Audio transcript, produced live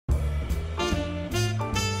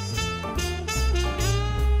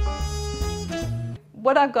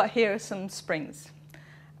what I've got here are some springs,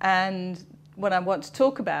 and what I want to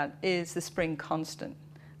talk about is the spring constant.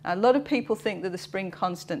 Now, a lot of people think that the spring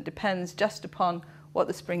constant depends just upon what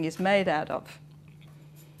the spring is made out of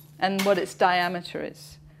and what its diameter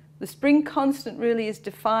is. The spring constant really is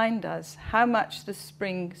defined as how much the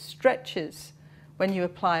spring stretches when you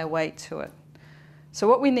apply a weight to it. So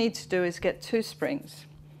what we need to do is get two springs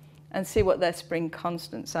and see what their spring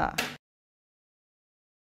constants are.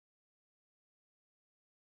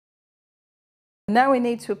 Now we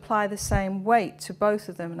need to apply the same weight to both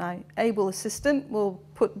of them, and our able assistant will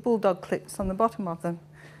put bulldog clips on the bottom of them.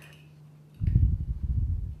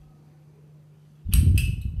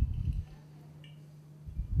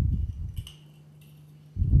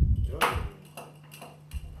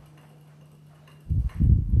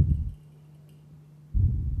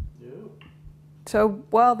 So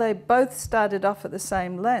while they both started off at the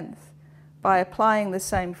same length, by applying the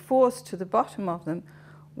same force to the bottom of them,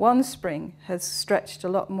 one spring has stretched a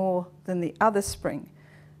lot more than the other spring.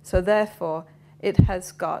 So therefore, it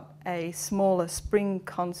has got a smaller spring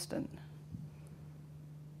constant.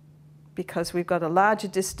 Because we've got a larger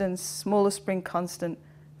distance, smaller spring constant,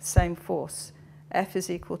 same force. F is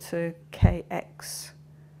equal to kx.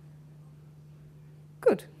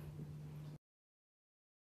 Good.